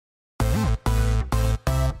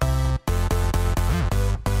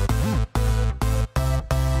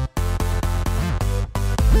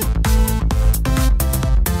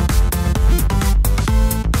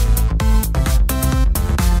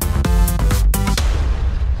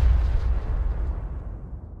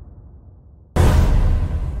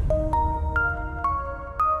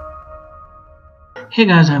Hey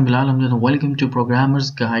guys, I'm Bilal, Amjad, and welcome to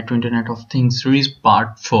Programmer's Guide to Internet of Things series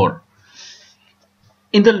part 4.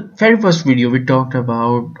 In the very first video, we talked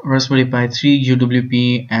about Raspberry Pi 3,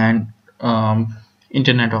 UWP, and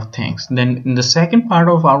Internet of Things. Then in the second part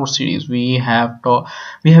of our series, we have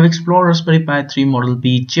explored Raspberry Pi 3 Model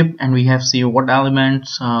B chip, and we have seen what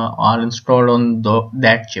elements are installed on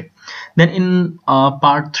that chip. Then in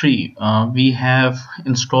part 3, we have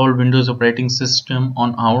installed Windows operating system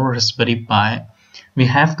on our Raspberry Pi. We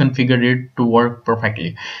have configured it to work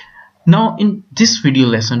perfectly. Now in this video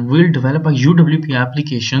lesson, we'll develop a UWP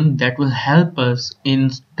application that will help us in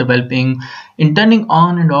turning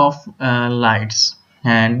on and off lights.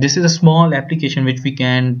 And this is a small application which we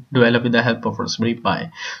can develop with the help of Raspberry Pi.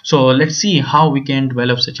 So let's see how we can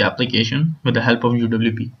develop such application with the help of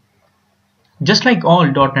UWP. Just like all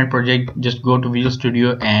 .NET project, just go to Visual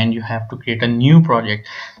Studio and you have to create a new project.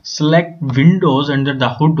 Select Windows under the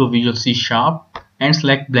hood of Visual C# and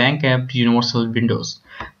select blank app universal Windows.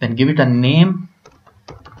 Then give it a name,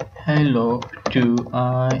 hello to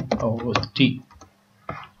IoT.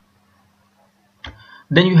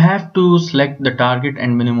 Then you have to select the target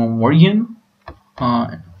and minimum version.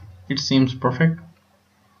 It seems perfect.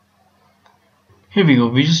 Here we go.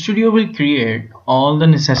 Visual Studio will create all the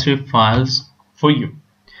necessary files for you.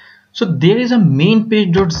 So there is a main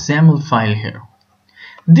page.xaml file here.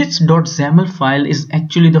 This .xaml file is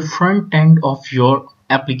actually the front end of your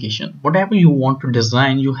application. Whatever you want to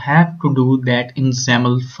design, you have to do that in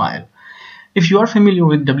XAML file. If you are familiar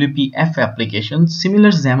with WPF applications,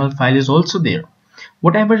 similar XAML file is also there.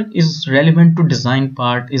 Whatever is relevant to design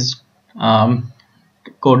part is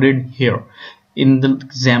coded here in the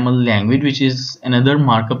XAML language, which is another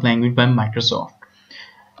markup language by Microsoft.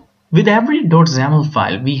 With every .xaml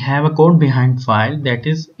file, we have a code behind file that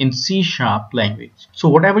is in C# language. So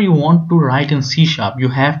whatever you want to write in C#, you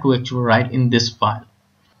have to actually write in this file.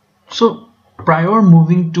 So prior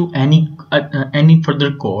moving to any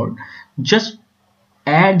further code, just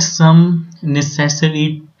add some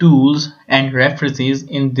necessary tools and references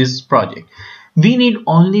in this project. We need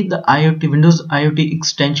only the windows-iot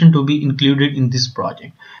extension to be included in this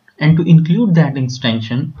project. And to include that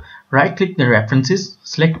extension, right click the references,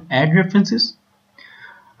 select add references.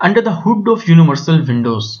 Under the hood of universal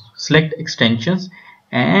Windows, select extensions,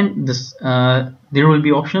 and this there will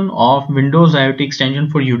be option of windows-iot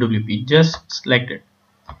extension for UWP. Just select it,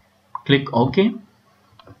 click OK,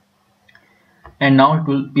 and now it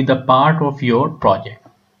will be the part of your project.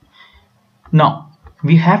 Now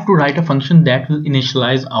we have to write a function that will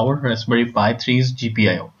initialize our Raspberry Pi 3's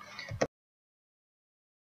GPIO.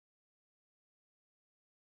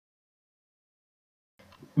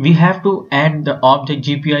 We have to add the object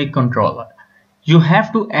GPI controller. You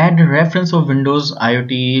have to add a reference of windows-iot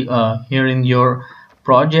here in your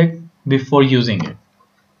project before using it.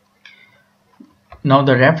 Now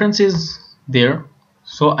the reference is there,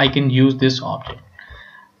 so I can use this object.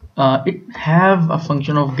 It have a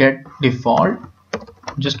function of get default,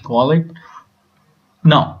 just call it.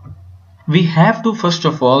 Now we have to first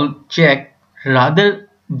of all check rather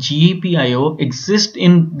GPIO exists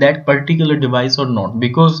in that particular device or not,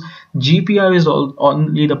 because GPIO is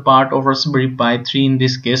only the part of Raspberry Pi 3 in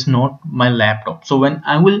this case, not my laptop. So when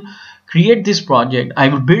I will create this project, I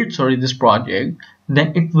will build this project,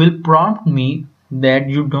 then it will prompt me that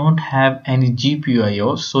you don't have any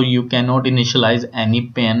GPIO, so you cannot initialize any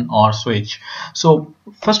pin or switch. So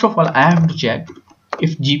first of all, I have to check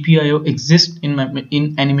if GPIO exists in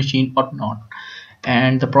any machine or not.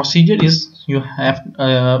 And the procedure is you have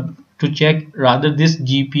to check rather this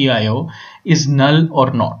GPIO is null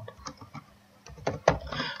or not.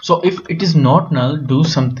 So if it is not null, do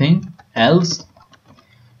something else,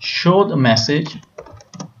 show the message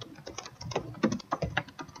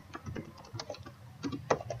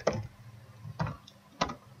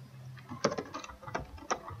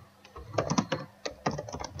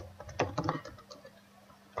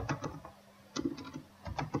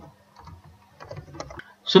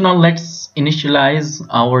So now let's initialize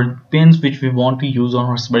our pins which we want to use on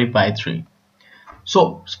Raspberry Pi 3.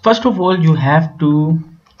 So first of all, you have to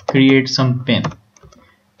create some pin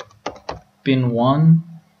 1,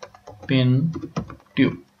 pin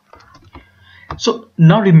 2. So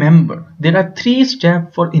now remember, there are 3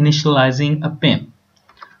 steps for initializing a pin.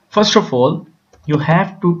 First of all, you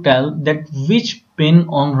have to tell that which pin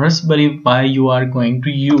on Raspberry Pi you are going to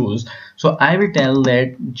use. So I will tell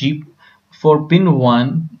that for pin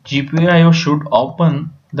 1, GPIO should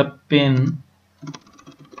open the pin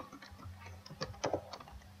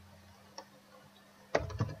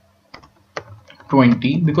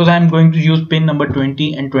 20, because I am going to use pin number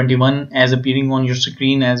 20 and 21 as appearing on your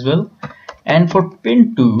screen as well. And for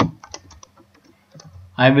pin 2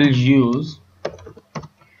 I will use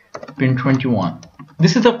pin 21.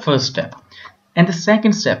 This is the first step. And the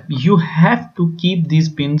second step, you have to keep these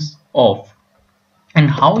pins off. And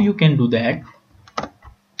how you can do that?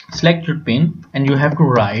 Select your pin and you have to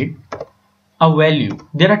write a value.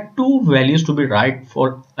 There are two values to be write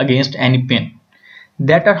for against any pin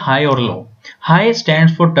that are high or low. High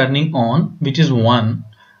stands for turning on, which is 1,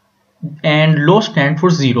 and low stands for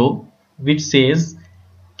 0, which says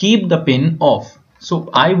keep the pin off. So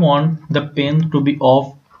I want the pin to be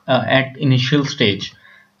off at initial stage.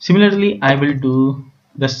 Similarly, I will do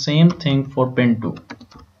the same thing for pin 2.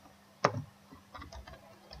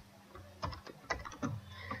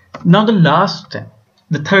 Now the last step,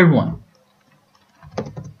 the third one,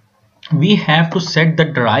 we have to set the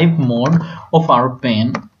drive mode of our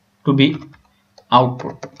pin to be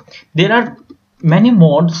output. There are many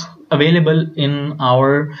modes available in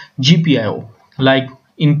our GPIO, like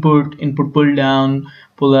input, input pull down,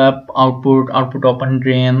 pull up, output, output open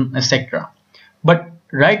drain, etc. But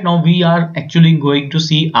right now we are actually going to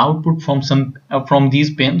see output from from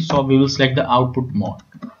these pins, so we will select the output mode.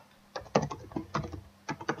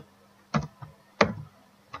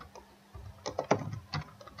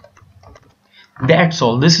 That's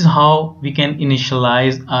all. This is how we can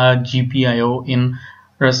initialize a GPIO in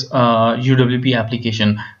UWP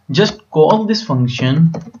application. Just call this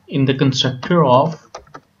function in the constructor of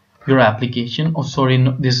your application. Oh sorry,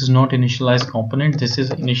 no, this is not initialize component, this is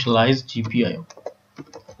initialize GPIO.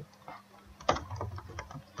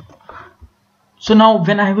 So now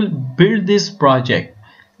when I will build this project,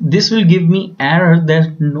 this will give me error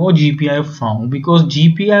that no GPIO found, because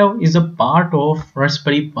GPIO is a part of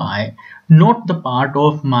Raspberry Pi, not the part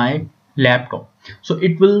of my laptop. So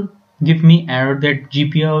it will give me error that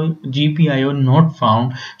GPIO not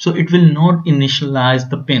found, so it will not initialize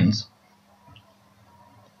the pins.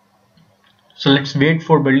 So let's wait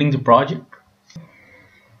for building the project.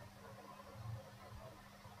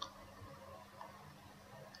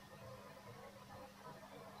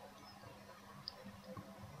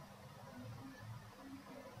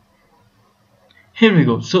 Here we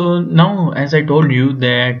go. So now, as I told you,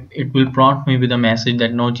 that it will prompt me with a message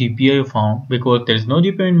that no GPIO found, because there is no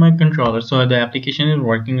GPIO in my controller, so the application is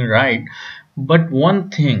working right. But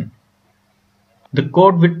one thing, the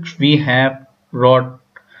code which we have wrote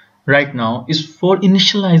right now is for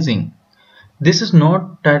initializing. This is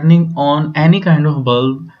not turning on any kind of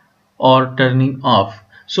bulb or turning off.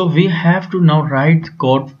 So we have to now write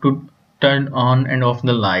code to turn on and off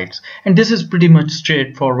the lights, and this is pretty much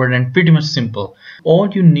straightforward and pretty much simple. All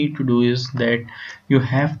you need to do is that you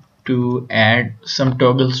have to add some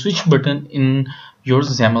toggle switch button in your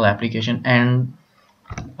XAML application, and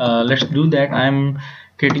let's do that. I'm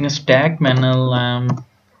creating a stack panel. I'm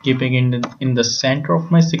keeping it in the center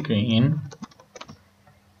of my screen,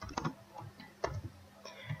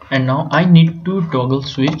 and now I need to toggle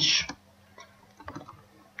switch.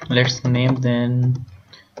 Let's name them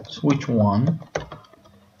switch 1.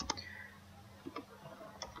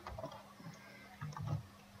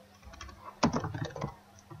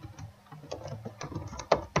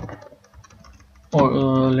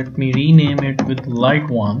 Or let me rename it with light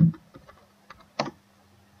 1.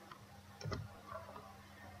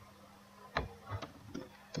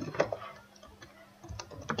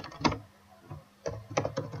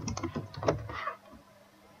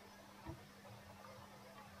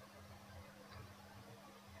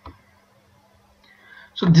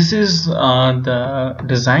 So this is the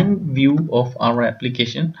design view of our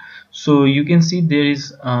application. So you can see there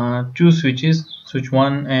is two switches, switch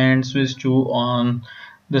 1 and switch 2 on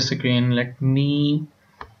the screen. Let me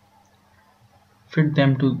fit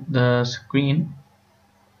them to the screen.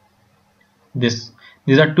 These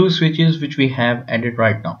are two switches which we have added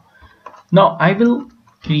right now. Now I will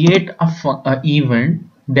create a event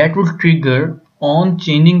that will trigger on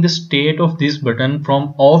changing the state of this button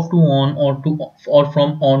from off to on, or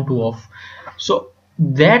from on to off. So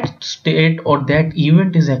that state or that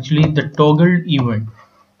event is actually the toggled event.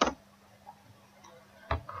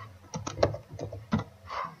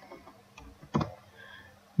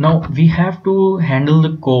 Now we have to handle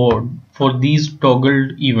the code for these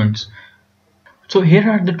toggled events. So here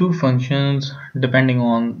are the two functions depending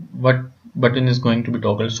on what button is going to be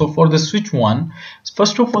toggled. So for the switch 1,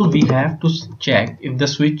 first of all we have to check if the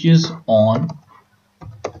switch is on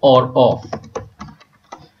or off.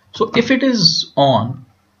 So if it is on,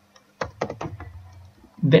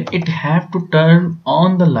 then it have to turn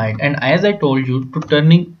on the light, and as I told you, to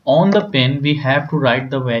turning on the pin we have to write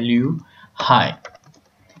the value high,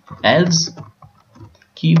 else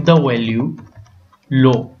keep the value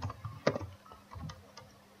low.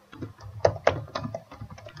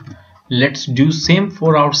 Let's do same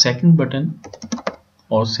for our second button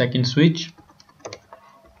or second switch.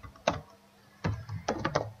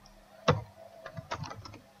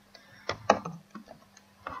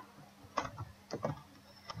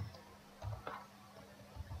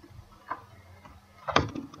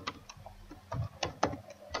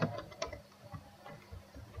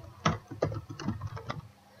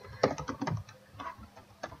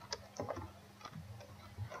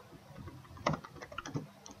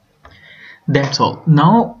 That's all.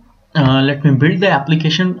 Now let me build the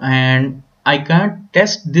application, and I can't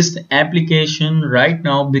test this application right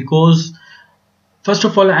now because first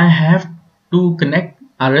of all I have to connect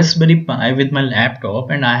a Raspberry Pi with my laptop,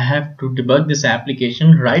 and I have to debug this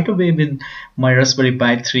application right away with my Raspberry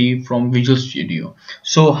Pi 3 from Visual Studio.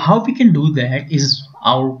 So how we can do that is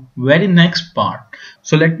our very next part.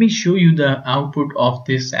 So let me show you the output of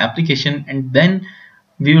this application, and then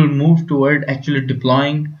we will move toward actually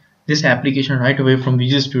deploying this application right away from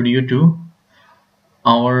Visual Studio to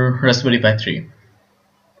our Raspberry Pi 3.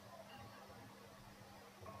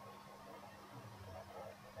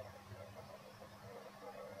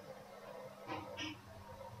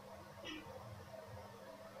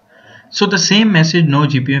 So the same message no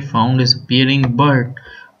GPU found is appearing, but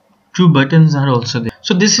two buttons are also there.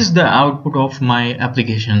 So this is the output of my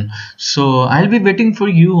application. So I'll be waiting for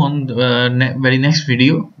you on the very next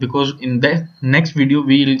video, because in that next video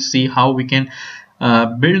we'll see how we can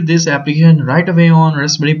build this application right away on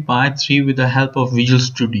Raspberry Pi 3 with the help of Visual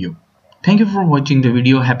Studio. Thank you for watching the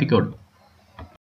video. Happy coding.